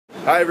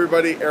Hi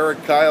everybody,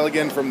 Erik Kyle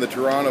again from the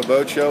Toronto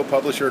Boat Show,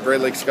 publisher of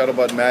Great Lakes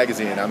Scuttlebutt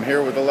magazine. I'm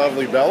here with the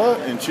lovely Bella,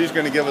 and she's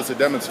going to give us a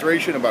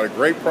demonstration about a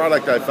great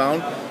product I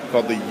found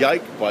called the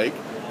YikeBike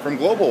from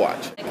Global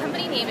Watch. The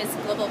company name is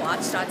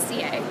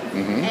globalwatch.ca,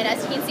 and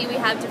as you can see, we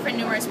have different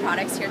numerous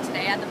products here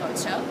today at the boat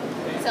show.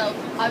 So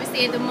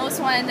obviously the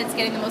one that's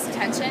getting the most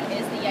attention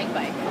is the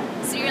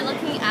YikeBike. So you're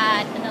looking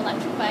at an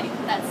electric bike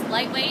that's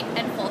lightweight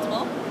and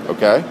foldable.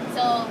 Okay.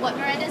 So what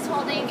Miranda's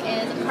holding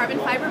is a carbon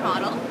fiber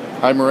model.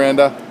 Hi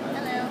Miranda.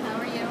 Hello, how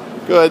are you?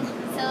 Good.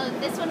 So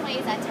this one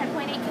weighs at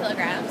 10.8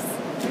 kilograms.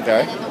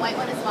 Okay. And then the white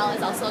one as well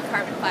is also a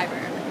carbon fiber.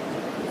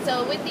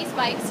 So with these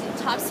bikes,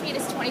 top speed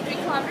is 23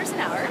 kilometers an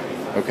hour.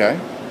 Okay.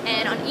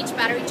 And on each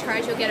battery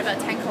charge, you'll get about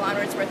 10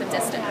 kilometers worth of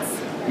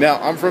distance.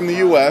 Now, I'm from the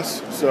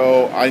U.S.,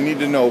 so I need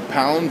to know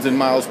pounds and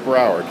miles per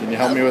hour. Can you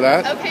help me with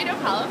that? Okay, no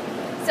problem.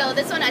 So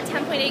this one at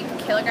 10.8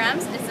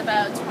 kilograms is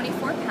about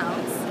 24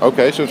 pounds.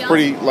 Okay, so it's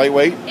pretty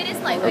lightweight? It is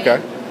lightweight.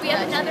 Okay. We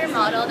have another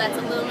model that's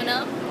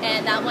aluminum,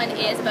 and that one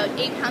is about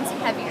 8 pounds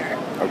heavier.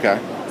 Okay.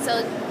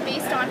 So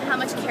based on how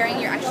much carrying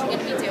you're actually going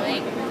to be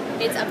doing,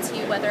 it's up to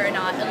you whether or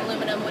not an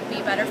aluminum would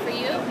be better for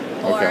you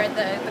or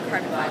the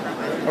carbon fiber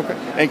one.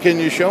 Okay. And can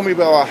you show me,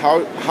 Bella,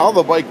 how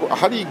the bike,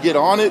 how do you get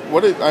on it?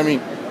 I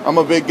mean, I'm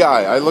a big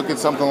guy. I look at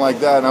something like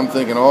that and I'm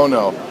thinking, oh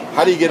no.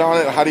 How do you get on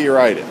it? How do you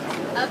ride it?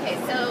 Okay,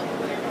 so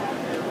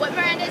what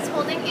Miranda is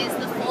holding is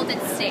the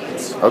folded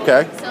stage.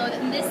 Okay. So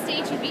in this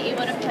stage, you'd be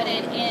able to put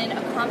it in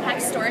a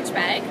compact storage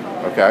bag.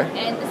 Okay.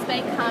 And this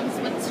bag comes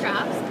with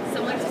straps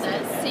similar to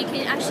this, so you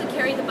can actually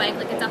carry the bike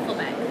like a duffel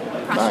bag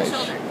across your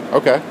shoulder.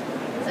 Okay.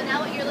 So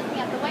now what you're looking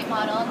at the white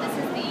model, this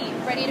is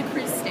the ready to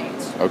cruise stage.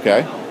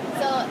 Okay.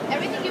 So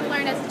everything you've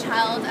learned as a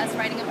child as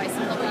riding a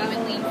bicycle where you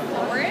would lean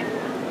forward,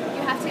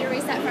 you have to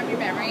erase that from your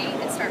memory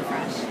and start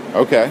fresh.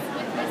 Okay.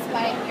 With this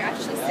bike, you're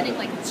actually sitting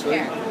like a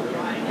chair.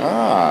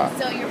 Ah.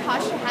 So your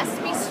posture has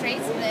to be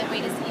straight so the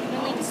weight is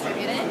evenly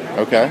distributed.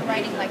 Okay. You're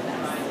riding like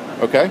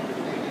this. Okay.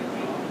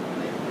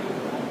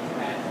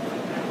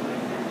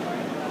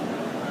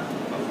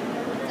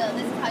 So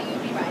this is how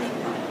you'd be riding.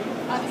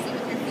 Obviously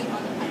with your feet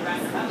on the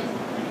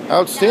pedals.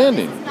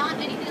 Outstanding. Now, this is not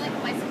anything like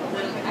a bicycle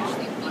where you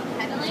actually be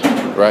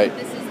pedaling. Right.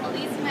 This is a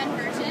lazy man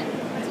version,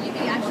 so you'd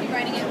be actually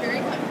riding it very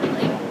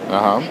comfortably.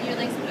 Uh-huh. And your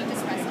legs would be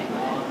just resting.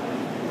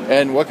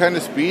 And what kind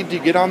of speed do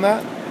you get on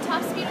that?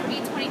 Top speed would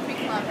be 23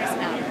 kilometers an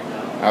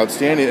hour.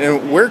 Outstanding.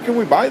 And where can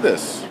we buy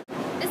this?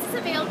 This is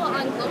available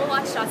on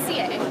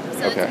globalwatch.ca,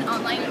 so it's an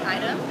online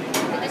item.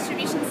 The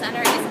distribution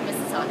center is in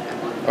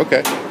Mississauga.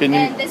 Okay.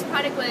 And this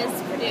product was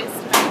produced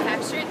and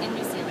manufactured in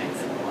New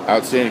Zealand.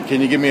 Outstanding.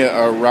 Can you give me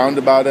a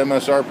roundabout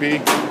MSRP?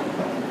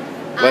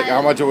 Like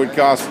how much it would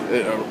cost,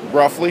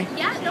 roughly?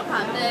 Yeah, no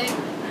problem.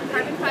 The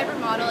carbon fiber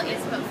model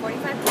is about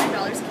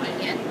 $4,500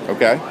 Canadian.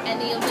 Okay. And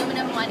the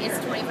aluminum one is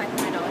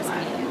 $2,500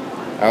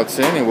 Canadian.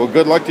 Outstanding. Well,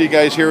 good luck to you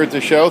guys here at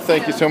the show.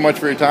 Thank you so much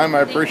for your time. I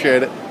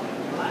appreciate it.